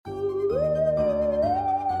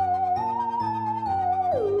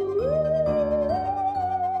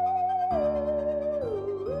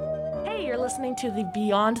listening to the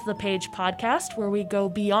Beyond the Page podcast, where we go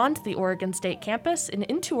beyond the Oregon State campus and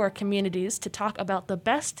into our communities to talk about the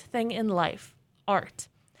best thing in life, art.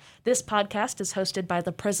 This podcast is hosted by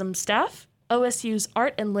the Prism staff, OSU's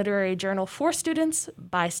art and literary journal for students,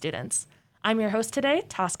 by students. I'm your host today,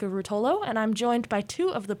 Tosca Rutolo, and I'm joined by two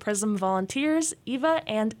of the Prism volunteers, Eva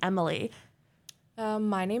and Emily.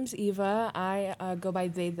 My name's Eva. I go by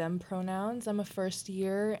they, them pronouns. I'm a first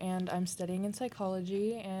year, and I'm studying in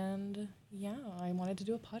psychology, and yeah, I wanted to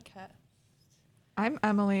do a podcast. I'm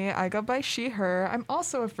Emily. I go by she, her. I'm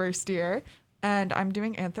also a first year, and I'm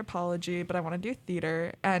doing anthropology, but I want to do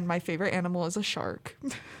theater, and my favorite animal is a shark.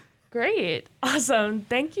 Great. Awesome.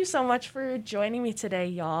 Thank you so much for joining me today,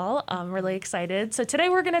 y'all. I'm really excited. So today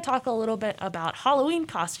we're going to talk a little bit about Halloween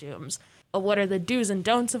costumes. What are the do's and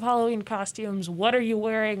don'ts of Halloween costumes? What are you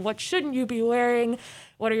wearing? What shouldn't you be wearing?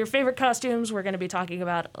 What are your favorite costumes? We're going to be talking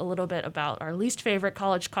about a little bit about our least favorite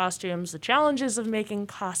college costumes, the challenges of making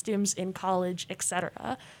costumes in college,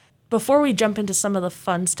 etc. Before we jump into some of the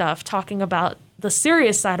fun stuff, talking about the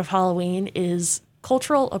serious side of Halloween is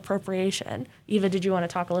cultural appropriation. Eva, did you want to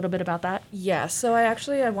talk a little bit about that? Yeah, so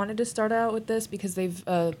I wanted to start out with this because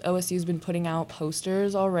OSU's been putting out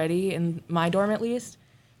posters already, in my dorm at least,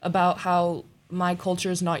 about how my culture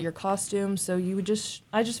is not your costume. So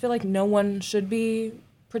I just feel like no one should be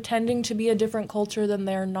pretending to be a different culture than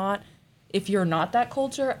they're not if you're not that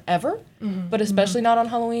culture ever, but especially not on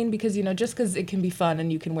Halloween because, just because it can be fun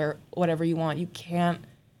and you can wear whatever you want, you can't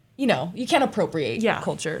appropriate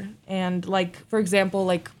culture. And for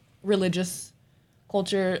example, religious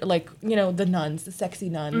culture, the nuns, the sexy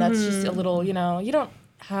nun, that's just a little, you don't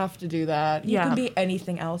have to do that. You can be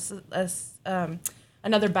anything else.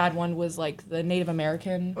 Another bad one was the Native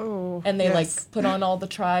American, and they put on all the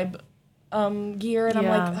tribe gear, and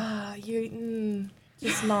I'm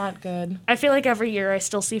it's not good. I feel like every year I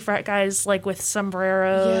still see frat guys with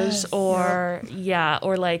sombreros or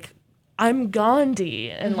I'm Gandhi,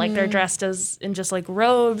 and they're dressed in just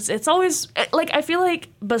robes. It's always I feel like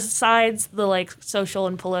besides the social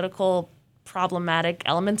and political problematic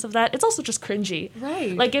elements of that, it's also just cringy.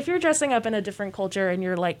 Right. If you're dressing up in a different culture and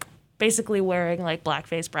you're basically wearing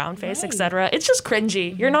blackface, brownface, etc. It's just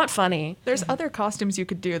cringy. You're not funny. There's other costumes you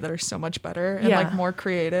could do that are so much better and more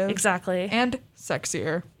creative. Exactly. And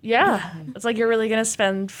sexier. Yeah. It's you're really going to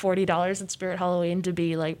spend $40 at Spirit Halloween to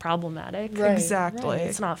be problematic. Right. Exactly.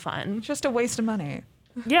 It's not fun. It's just a waste of money.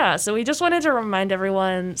 Yeah, so we just wanted to remind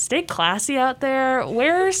everyone, stay classy out there.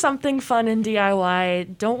 Wear something fun in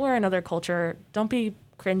DIY. Don't wear another culture. Don't be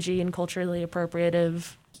cringy and culturally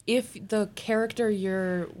appropriative. If the character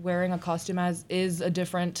you're wearing a costume as is a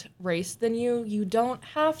different race than you don't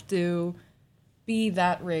have to be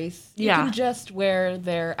that race. You can just wear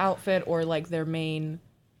their outfit or their main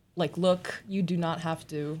look. You do not have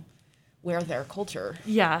to wear their culture.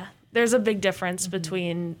 Yeah. There's a big difference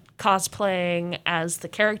between cosplaying as the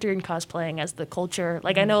character and cosplaying as the culture.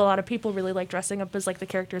 I know a lot of people really like dressing up as the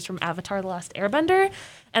characters from Avatar: The Last Airbender,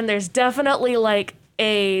 and there's definitely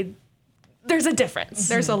there's a difference.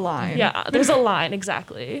 There's a line. Yeah, there's a line,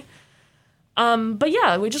 exactly. But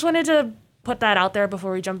yeah, we just wanted to put that out there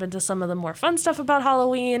before we jump into some of the more fun stuff about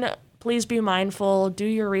Halloween. Please be mindful, do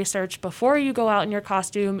your research before you go out in your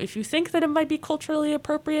costume. If you think that it might be culturally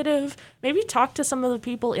appropriative, maybe talk to some of the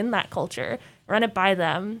people in that culture, run it by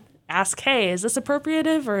them, ask, hey, is this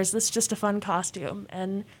appropriative or is this just a fun costume?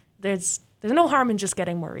 And there's no harm in just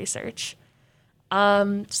getting more research.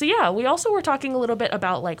 So yeah, we also were talking a little bit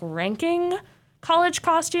about ranking college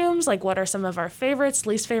costumes, what are some of our favorites,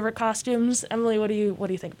 least favorite costumes. Emily, what do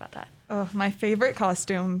you think about that? Oh, my favorite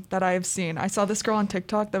costume that I've seen. I saw this girl on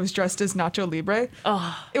TikTok that was dressed as Nacho Libre.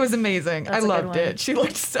 Oh, it was amazing. I loved it. She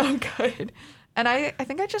looked so good. And I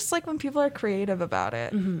think I just like when people are creative about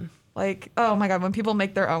it. Oh my God, when people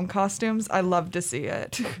make their own costumes, I love to see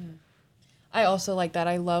it. I also like that.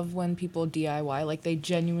 I love when people DIY, they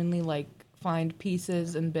genuinely find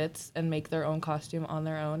pieces and bits and make their own costume on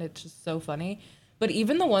their own. It's just so funny. But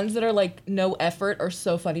even the ones that are no effort are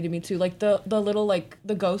so funny to me too. The little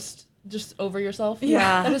the ghost just over yourself.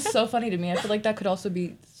 Yeah. That is so funny to me. I feel like that could also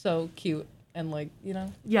be so cute and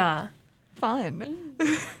Yeah. Fun.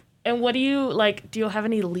 And what do you do you have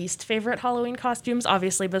any least favorite Halloween costumes,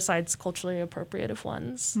 obviously besides culturally appropriative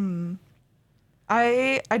ones?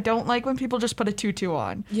 I don't like when people just put a tutu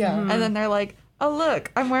on. Yeah. And then they're like, oh,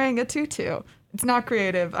 look, I'm wearing a tutu. It's not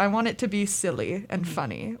creative. I want it to be silly and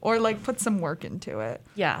funny or put some work into it.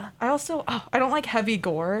 Yeah. I also, I don't like heavy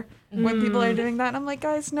gore when people are doing that. And I'm like,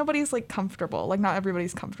 guys, nobody's comfortable. Not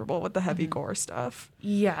everybody's comfortable with the heavy gore stuff.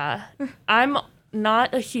 Yeah. I'm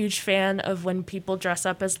not a huge fan of when people dress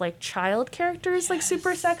up as like child characters, like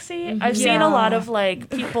super sexy. I've seen a lot of like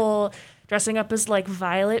people dressing up as like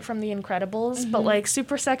Violet from The Incredibles, but like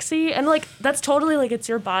super sexy. And like that's totally like it's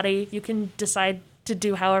your body. You can decide to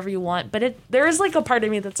do however you want. But there is like a part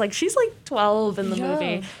of me that's like she's like 12 in the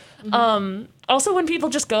movie. Also when people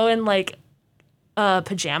just go in like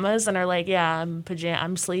pajamas and are like, yeah,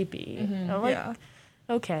 I'm sleepy. I'm like,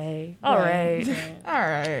 okay, all right. All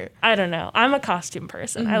right. I don't know. I'm a costume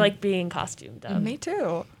person. I like being costumed up. Me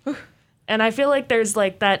too. And I feel like there's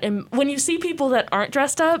like that, when you see people that aren't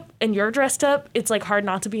dressed up and you're dressed up, it's like hard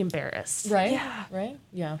not to be embarrassed. Right? Yeah. Right?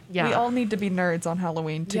 Yeah. Yeah. We all need to be nerds on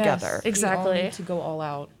Halloween together. Yes, Exactly. We all need to go all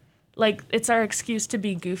out. Like it's our excuse to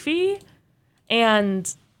be goofy.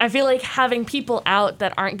 And I feel like having people out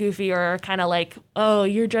that aren't goofy or are kind of like, oh,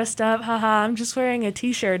 you're dressed up, haha, I'm just wearing a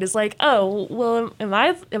t-shirt, is like, oh, well, am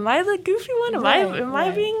I the goofy one? Am I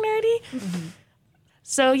being nerdy?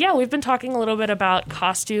 So yeah, we've been talking a little bit about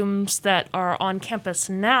costumes that are on campus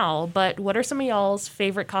now, but what are some of y'all's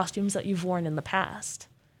favorite costumes that you've worn in the past?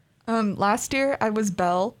 Last year I was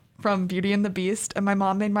Belle from Beauty and the Beast, and my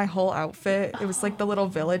mom made my whole outfit. It was like the little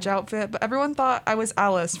village outfit, but everyone thought I was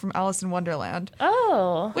Alice from Alice in Wonderland.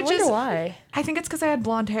 Oh, I wonder why. I think it's because I had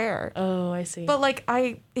blonde hair. Oh, I see. But like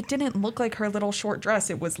it didn't look like her little short dress.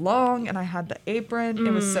 It was long, and I had the apron.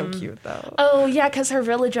 It was so cute though. Oh yeah, because her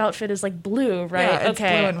village outfit is like blue, right? Yeah, it's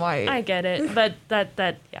okay, blue and white. I get it, but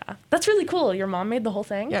yeah, that's really cool. Your mom made the whole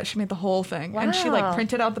thing. Yeah, she made the whole thing, and she like Wow.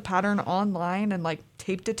 printed out the pattern online and like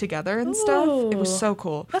taped it together and stuff. It was Ooh. so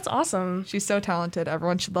cool. That's awesome. She's so talented.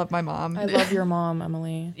 Everyone should love my mom. I love your mom,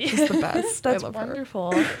 Emily. She's the best. That's I love her.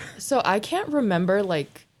 wonderful. So I can't remember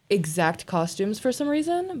like exact costumes for some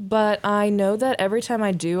reason, but I know that every time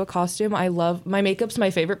I do a costume, I love my makeup's my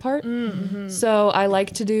favorite part. So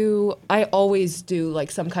I always do like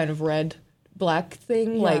some kind of red black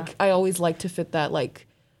thing. Yeah. Like I always like to fit that like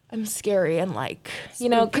I'm scary and like, you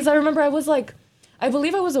know, because I remember I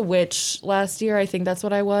believe I was a witch last year. I think that's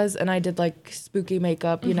what I was. And I did like spooky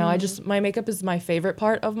makeup. You know, my makeup is my favorite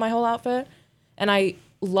part of my whole outfit. And I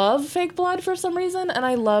love fake blood for some reason. And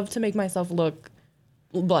I love to make myself look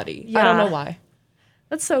bloody. I don't Yeah. know why.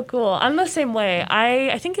 That's so cool. I'm the same way.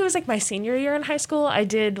 I think it was like my senior year in high school. I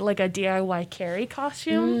did like a DIY Carrie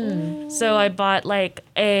costume. So I bought like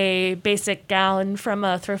a basic gown from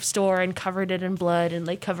a thrift store and covered it in blood and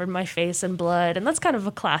like covered my face in blood. And that's kind of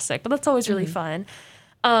a classic, but that's always really fun.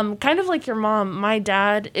 Kind of like your mom, my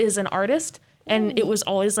dad is an artist. And it was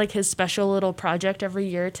always like his special little project every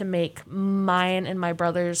year to make mine and my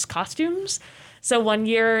brother's costumes. So one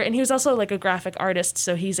year, and he was also like a graphic artist,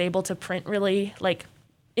 so he's able to print really like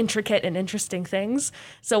intricate and interesting things.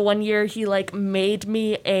 So one year he like made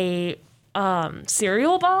me a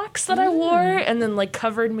cereal box that I wore and then like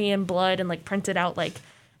covered me in blood and like printed out like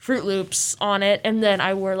Fruit Loops on it. And then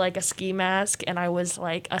I wore like a ski mask and I was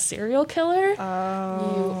like a serial killer.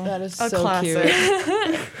 That is A so classic.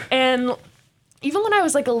 cute. And even when I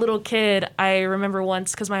was like a little kid, I remember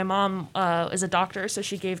once, because my mom is a doctor, so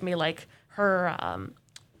she gave me like her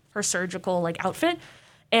surgical like outfit,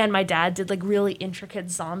 and my dad did like really intricate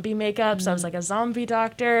zombie makeup, so I was like a zombie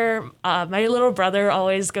doctor. My little brother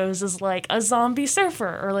always goes as like a zombie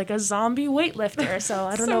surfer or like a zombie weightlifter, so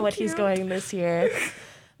I don't know what he's going this year.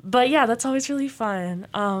 But yeah, that's always really fun.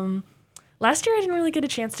 Last year I didn't really get a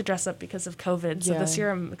chance to dress up because of COVID, so this year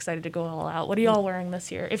I'm excited to go all out. What are y'all wearing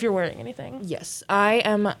this year, if you're wearing anything? Yes, I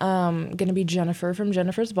am gonna be Jennifer from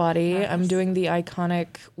Jennifer's Body. Nice. I'm doing the iconic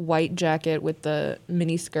white jacket with the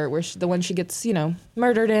mini skirt, where the one she gets, you know,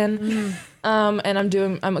 murdered in.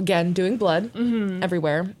 And I'm again doing blood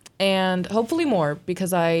everywhere, and hopefully more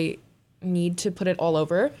because I need to put it all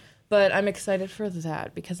over. But I'm excited for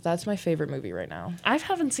that because that's my favorite movie right now. I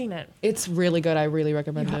haven't seen it. It's really good. I really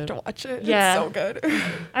recommend You it. have to watch it. Yeah. It's so good.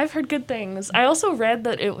 I've heard good things. I also read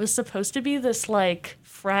that it was supposed to be this like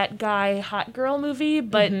frat guy hot girl movie,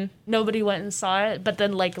 but nobody went and saw it. But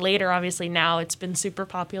then like later, obviously now it's been super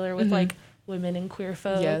popular with like women and queer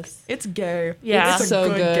folk. Yes. It's gay. Yeah. It's a so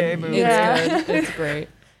good good. gay movie. Yeah. It's good. It's great.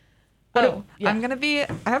 Oh, yeah.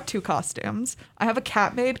 I have two costumes. I have a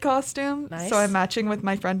cat-made costume, Nice. so I'm matching with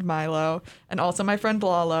my friend Milo and also my friend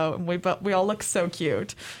Blalo, and we all look so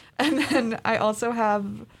cute. And then I also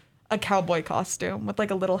have a cowboy costume with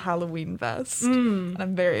like a little Halloween vest, and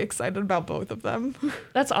I'm very excited about both of them.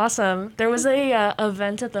 That's awesome. There was a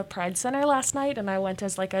event at the Pride Center last night, and I went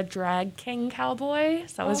as like a drag king cowboy.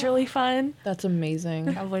 So that was really fun. That's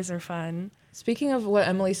amazing. Cowboys are fun. Speaking of what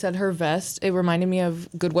Emily said, her vest, it reminded me of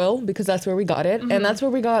Goodwill because that's where we got it. And that's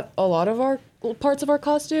where we got a lot of our parts of our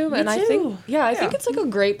costume. Me and I too. think, I think it's like a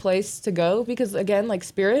great place to go because again, like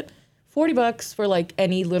Spirit, $40 for like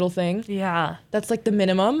any little thing. Yeah. That's like the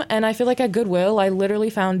minimum. And I feel like at Goodwill, I literally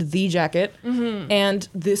found the jacket and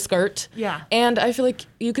the skirt. Yeah. And I feel like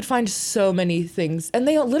you could find so many things. And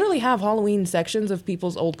they literally have Halloween sections of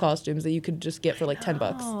people's old costumes that you could just get for like $10.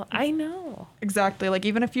 Oh, I know. Exactly. Like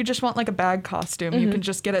even if you just want like a bag costume, you can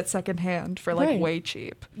just get it secondhand for like Right. way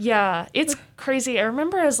cheap. Yeah, it's crazy. I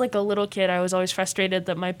remember as like a little kid, I was always frustrated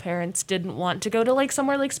that my parents didn't want to go to like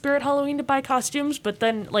somewhere like Spirit Halloween to buy costumes. But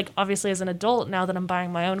then like obviously as an adult, now that I'm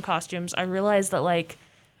buying my own costumes, I realize that like,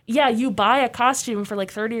 yeah, you buy a costume for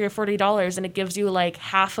like $30 or $40 and it gives you like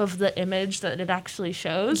half of the image that it actually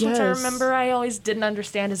shows, which I Yes. remember I always didn't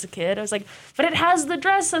understand as a kid. I was like, but it has the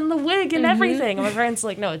dress and the wig and everything. And my parents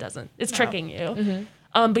like, no, it doesn't. It's tricking you.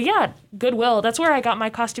 But yeah, Goodwill, that's where I got my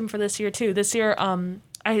costume for this year too. This year,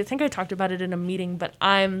 I think I talked about it in a meeting, but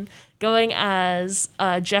I'm going as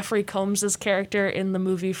Jeffrey Combs's character in the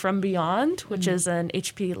movie From Beyond, which is an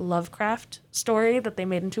H.P. Lovecraft story that they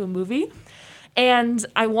made into a movie. And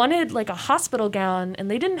I wanted like a hospital gown, and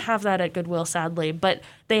they didn't have that at Goodwill, sadly, but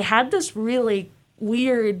they had this really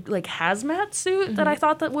weird like hazmat suit that I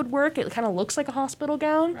thought that would work. It kind of looks like a hospital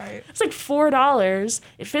gown. Right. It's like $4.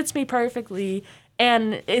 It fits me perfectly.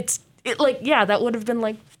 And it like, yeah, that would have been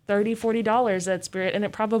like $30-$40 at Spirit, and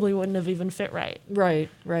it probably wouldn't have even fit right. Right.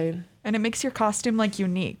 And it makes your costume like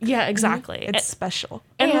unique. Yeah, exactly. It's special.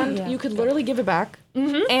 And Yeah. you could literally give it back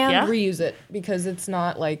and Yeah. reuse it because it's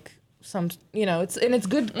not like some, it's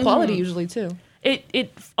good quality usually too.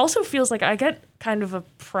 It also feels like I get kind of a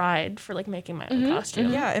pride for like making my own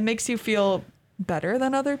costume. Yeah, it makes you feel better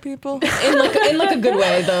than other people. In like a good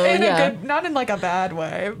way though. Not in like a bad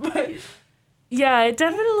way, but Yeah, it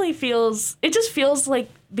definitely feels, it just feels like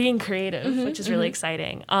being creative, which is really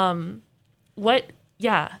exciting. I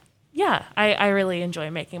really enjoy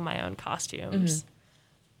making my own costumes.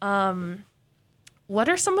 What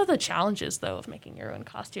are some of the challenges though of making your own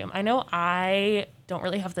costume? I know I don't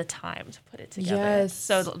really have the time to put it together. Yes.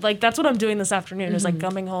 So like that's what I'm doing this afternoon is like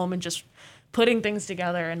coming home and just putting things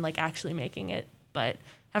together and like actually making it, but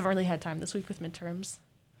haven't really had time this week with midterms.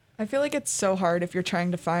 I feel like it's so hard if you're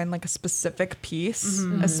trying to find like a specific piece,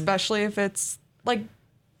 especially if it's like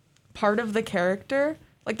part of the character.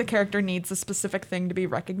 Like the character needs a specific thing to be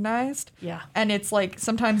recognized. Yeah. And it's like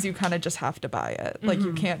sometimes you kind of just have to buy it. Like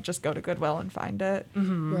you can't just go to Goodwill and find it.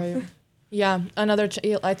 Right. Yeah.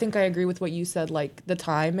 I think I agree with what you said, like the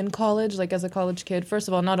time in college, like as a college kid, first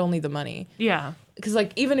of all, not only the money. Yeah. Because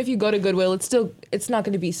like even if you go to Goodwill, it's not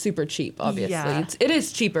going to be super cheap, obviously. Yeah. It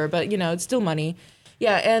is cheaper, but it's still money.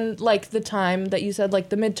 Yeah, and like the time that you said, like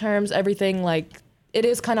the midterms, everything, like it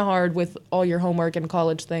is kind of hard with all your homework and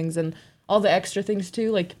college things and all the extra things too,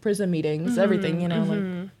 like prison meetings, everything,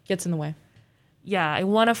 like gets in the way. Yeah, I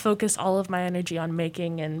want to focus all of my energy on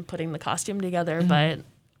making and putting the costume together, but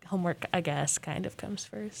homework, I guess, kind of comes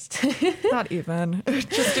first. Not even.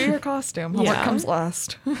 Just do your costume. Homework Yeah. comes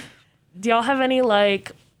last. Do y'all have any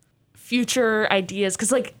like future ideas?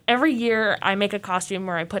 Because like every year I make a costume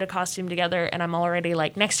or I put a costume together and I'm already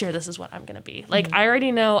like, next year this is what I'm going to be. Like I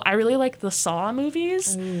already know, I really like the Saw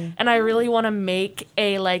movies and I really want to make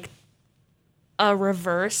a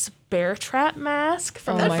reverse bear trap mask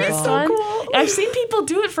from Oh the my first God. one. So cool. I've seen people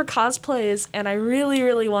do it for cosplays and I really,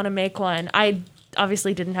 really want to make one. I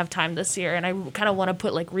obviously didn't have time this year and I kind of want to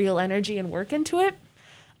put like real energy and work into it.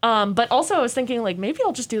 But also I was thinking like maybe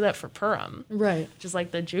I'll just do that for Purim, Right. which is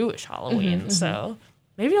like the Jewish Halloween. So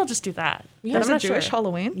maybe I'll just do that. But There's I'm a not Jewish sure.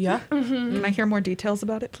 Halloween. Yeah. Can I hear more details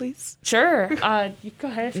about it, please? Sure. You go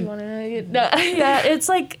ahead if you want to. No, yeah, it's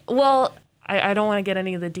like, well, I don't want to get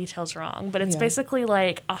any of the details wrong, but it's Yeah. basically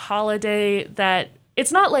like a holiday that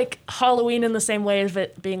it's not like Halloween in the same way of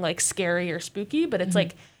it being like scary or spooky, but it's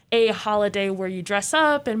like a holiday where you dress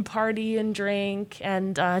up and party and drink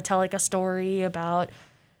and tell like a story about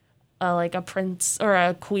like a prince or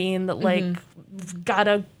a queen that like got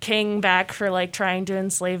a king back for like trying to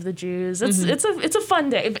enslave the Jews. It's a fun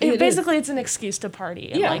day. Basically, it's an excuse to party.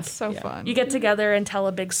 And, Yeah. like, It's so fun. you get together and tell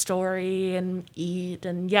a big story and eat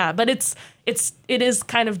and yeah, but it is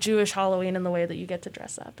kind of Jewish Halloween in the way that you get to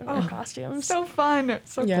dress up and wear costumes. So fun.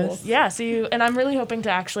 So Yes. cool. Yeah, and I'm really hoping to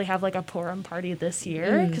actually have like a Purim party this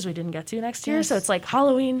year because we didn't get to next year. So Yes. it's like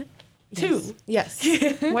Halloween 2. Yes.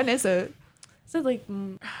 When is it? So like,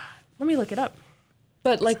 let me look it up.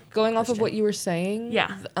 But like going off of what you were saying,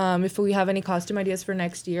 Yeah. If we have any costume ideas for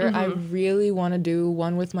next year, I really want to do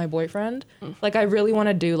one with my boyfriend. Like I really want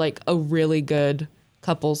to do like a really good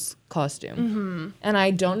couple's costume. And I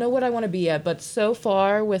don't know what I want to be yet, but so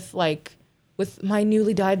far with my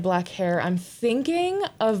newly dyed black hair, I'm thinking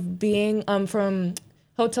of being from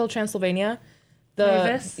Hotel Transylvania.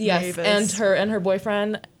 Mavis? Yes, Mavis. and her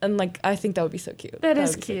boyfriend, and like I think that would be so cute. That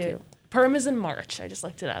is would be so cute. Perm is in March. I just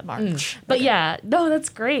looked it up. March. But yeah, no, that's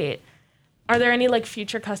great. Are there any like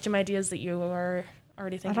future costume ideas that you are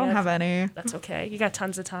already I thinking don't of? have any. That's okay. You got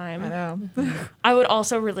tons of time. I know. I would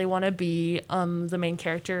also really want to be the main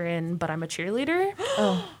character in But I'm a Cheerleader.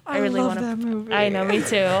 I really love want that movie. I know, me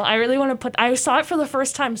too. I really want to I saw it for the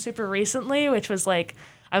first time super recently, which was like,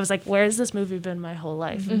 I was like, where's this movie been my whole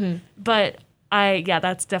life? But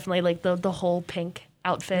that's definitely like the whole pink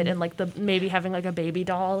outfit and like the maybe having like a baby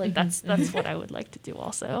doll. Like that's what I would like to do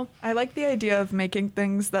also. I like the idea of making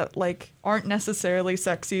things that like aren't necessarily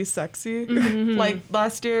sexy. Like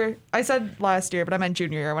last year, I said last year, but I meant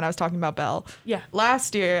junior year when I was talking about Belle. Yeah.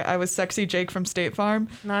 Last year, I was sexy Jake from State Farm,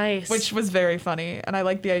 Nice. which was very funny. And I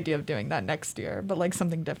like the idea of doing that next year, but like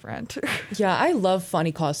something different. Yeah, I love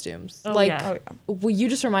funny costumes. Oh, like, yeah. well, you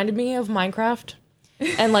just reminded me of Minecraft.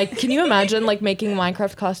 And like, can you imagine like making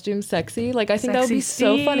Minecraft costumes sexy? Like, I think that would be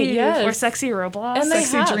so funny. Steve, Yes. Or sexy Roblox. And they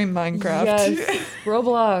Sexy have. Dream Minecraft. Yes.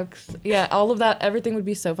 Roblox. Yeah, all of that. Everything would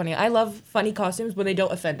be so funny. I love funny costumes when they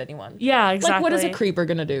don't offend anyone. Yeah, exactly. Like, what is a creeper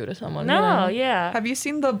gonna do to someone? you No, know? yeah. Have you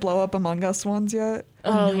seen the Blow Up Among Us ones yet?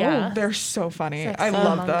 Oh, yeah. They're so funny. Sexy I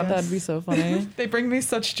love Among them. Us. That'd be so funny. They bring me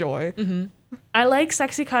such joy. I like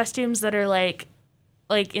sexy costumes that are like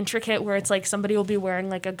intricate, where it's like somebody will be wearing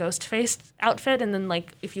like a ghost faced outfit, and then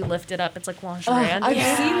like if you lift it up, it's like lingerie. I've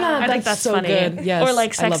underneath. seen that. I think that's so funny. good. Yes. Or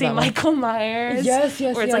like I love sexy that one. Michael Myers. Yes, Where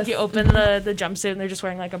it's like yes. you open the jumpsuit and they're just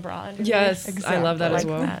wearing like a bra. underneath. Yes, I love that I as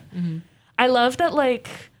like well. that. I love that like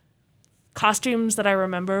costumes that I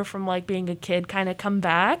remember from like being a kid kind of come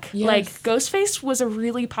back. Yes. Like Ghostface was a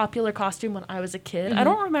really popular costume when I was a kid. I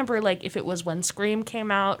don't remember like if it was when Scream came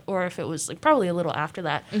out or if it was like probably a little after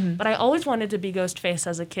that. But I always wanted to be Ghostface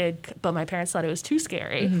as a kid, but my parents thought it was too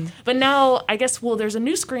scary. But now I guess there's a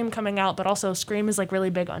new Scream coming out, but also Scream is like really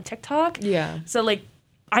big on TikTok. Yeah. So like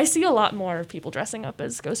I see a lot more people dressing up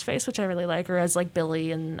as Ghostface, which I really like, or as like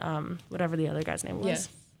Billy and whatever the other guy's name was. Yes.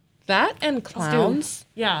 That and clowns.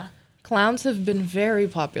 Yeah. Clowns have been very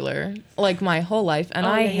popular, like my whole life, and Oh,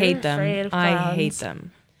 I yeah, hate you're them. afraid of I clowns. hate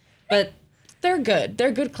them. But they're good.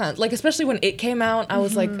 They're good clowns. Like, especially when it came out, I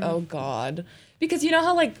was like, oh god. Because you know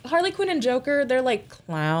how like Harley Quinn and Joker, they're like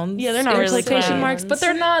clowns. Yeah, they're not in really quotation marks, clowns. but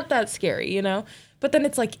they're not that scary, you know? But then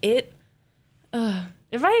it's like it.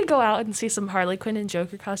 If I go out and see some Harley Quinn and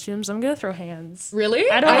Joker costumes, I'm gonna throw hands. Really?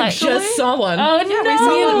 I don't like- just saw one. Oh Yeah, we no!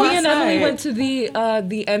 saw one Me and last Emily night. went to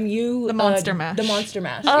the MU The Monster Mash. The Monster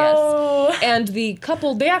Mash. Oh. Yes. And the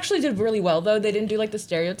couple, they actually did really well though. They didn't do like the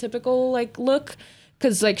stereotypical like look,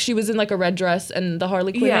 because like she was in like a red dress and the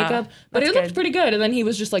Harley Quinn Yeah, makeup, but that's it looked good. pretty good. And then he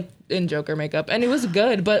was just like in Joker makeup, and it was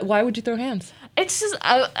good. But why would you throw hands? It's just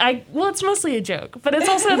well, it's mostly a joke, but it's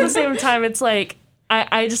also at the same time, it's like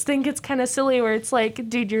I just think it's kind of silly where it's like,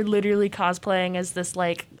 dude, you're literally cosplaying as this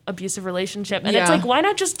like abusive relationship, and it's Yeah. like, why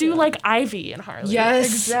not just do like Ivy and Harley?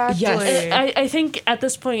 Exactly. Yes. I think at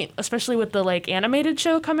this point, especially with the like animated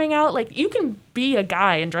show coming out, like you can be a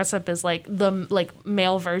guy and dress up as like the like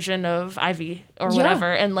male version of Ivy or Yeah.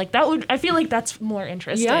 whatever, and like that would, I feel like that's more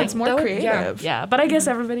interesting. Yeah, It's more That would- creative. Yeah, but I guess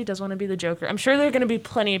everybody does want to be the Joker. I'm sure there are going to be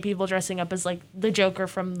plenty of people dressing up as like the Joker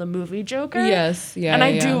from the movie Joker. Yes. Yeah. And I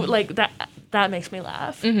yeah. do like that. That makes me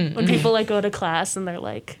laugh when people like go to class and they're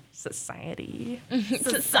like society.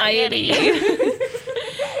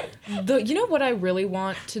 You know what I really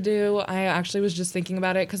want to do? I actually was just thinking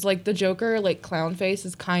about it because like the Joker like clown face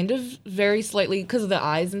is kind of very slightly because of the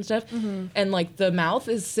eyes and stuff, and like the mouth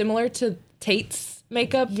is similar to Tate's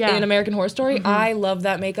makeup Yeah. in American Horror Story. I love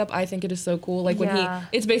that makeup. I think it is so cool. Like when Yeah.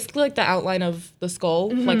 it's basically like the outline of the skull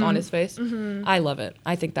like on his face. I love it.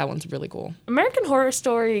 I think that one's really cool. American Horror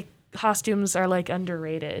Story costumes are like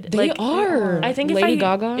underrated. They like, are. I think if Lady I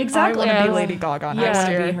Gaga. exactly I want to be I- Lady Gaga Yeah. next I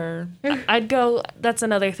year. wanna be her. I'd go. That's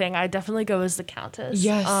another thing. I'd definitely go as the Countess.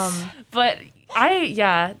 Yes. But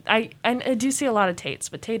I do see a lot of Tates,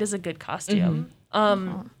 but Tate is a good costume.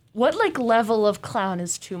 What like level of clown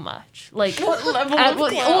is too much? Like what level at of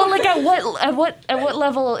what, clown? well, like at what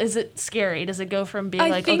level is it scary? Does it go from being I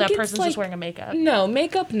like, oh, think that it's person's like- just wearing a makeup? No,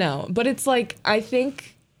 makeup, no. But it's like I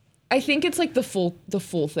think it's like the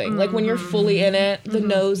full thing. Like when you're fully in it, the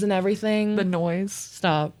nose and everything. The noise.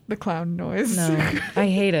 Stop. The clown noise. No, I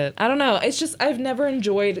hate it. I don't know. It's just I've never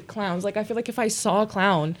enjoyed clowns. Like I feel like if I saw a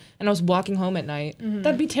clown and I was walking home at night,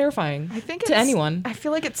 that'd be terrifying. I think to it's- anyone. I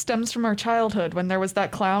feel like it stems from our childhood when there was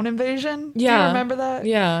that clown invasion. Do Yeah. you remember that?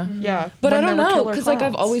 Yeah. Yeah. But I when don't there were know killer because like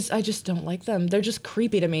clowns. I just don't like them. They're just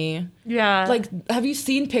creepy to me. Yeah. Like, have you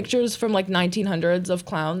seen pictures from like 1900s of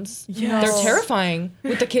clowns? Yes. They're terrifying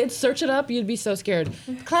with the kids search it up, you'd be so scared.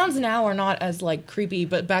 Clowns now are not as like creepy,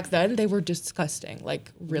 but back then they were disgusting,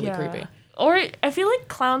 like really Yeah. creepy. Or I feel like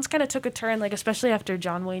clowns kind of took a turn, like especially after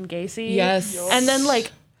John Wayne Gacy. Yes. And then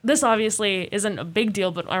like this obviously isn't a big deal,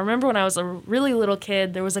 but I remember when I was a really little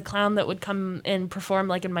kid, there was a clown that would come and perform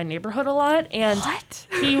like in my neighborhood a lot, and What?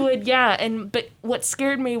 he would but what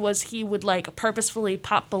scared me was he would like purposefully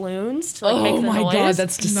pop balloons to like Oh make the my noise. god,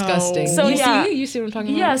 that's disgusting. So, yeah. You see what I'm talking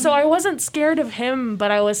about? Yeah, so I wasn't scared of him, but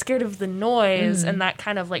I was scared of the noise, and that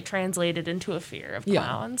kind of like translated into a fear of Yeah.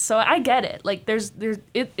 clowns. So I get it. Like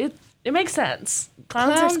it makes sense.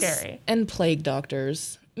 Clowns are scary. And plague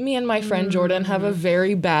doctors. Me and my friend Jordan have a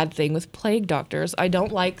very bad thing with plague doctors. I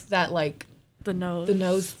don't like that, like The nose. the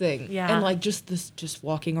nose thing. Yeah. And like just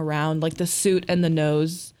walking around, like the suit and the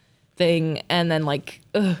nose thing, and then like,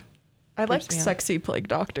 ugh. I like me out. sexy plague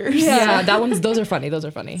doctors. Yeah, those are funny. Those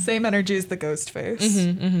are funny. Same energy as the ghost face.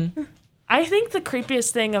 I think the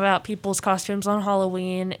creepiest thing about people's costumes on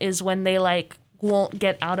Halloween is when they like won't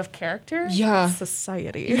get out of character. Yeah.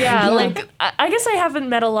 Society. Yeah, like I guess I haven't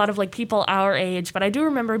met a lot of like people our age, but I do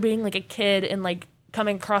remember being like a kid and like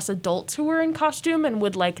coming across adults who were in costume and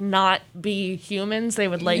would like not be humans. They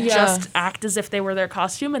would like Yeah. just act as if they were their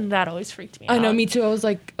costume, and that always freaked me out. I know, me too. I was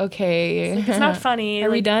like, okay. It's not funny. Are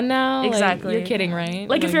we like, done now? Like, Exactly. you're kidding, right?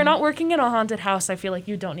 Like if you're not working in a haunted house, I feel like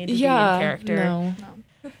you don't need to yeah, be in character. No.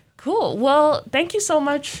 Cool. Well, thank you so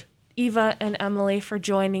much, Eva and Emily, for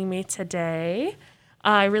joining me today.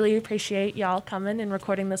 I really appreciate y'all coming and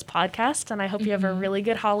recording this podcast, and I hope you have a really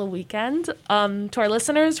good Halloween weekend. To our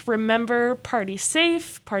listeners, remember, party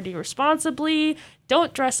safe, party responsibly,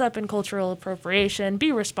 don't dress up in cultural appropriation,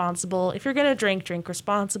 be responsible. If you're going to drink, drink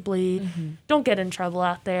responsibly. Don't get in trouble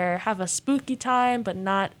out there. Have a spooky time, but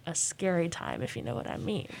not a scary time, if you know what I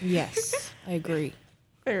mean. Yes, I agree.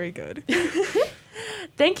 Very good.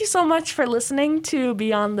 Thank you so much for listening to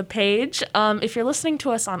Beyond the Page. If you're listening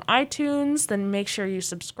to us on iTunes, then make sure you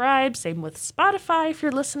subscribe. Same with Spotify if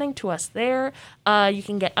you're listening to us there. You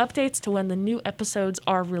can get updates to when the new episodes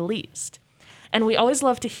are released. And we always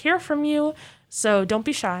love to hear from you, so don't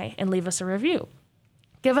be shy and leave us a review.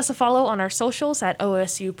 Give us a follow on our socials at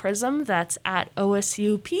OSU Prism. That's at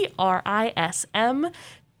OSU PRISM.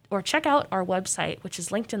 Or check out our website, which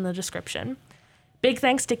is linked in the description. Big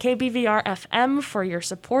thanks to KBVR FM for your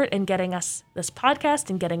support in getting us this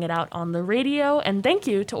podcast and getting it out on the radio. And thank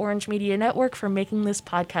you to Orange Media Network for making this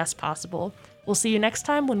podcast possible. We'll see you next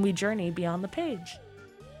time when we journey beyond the page.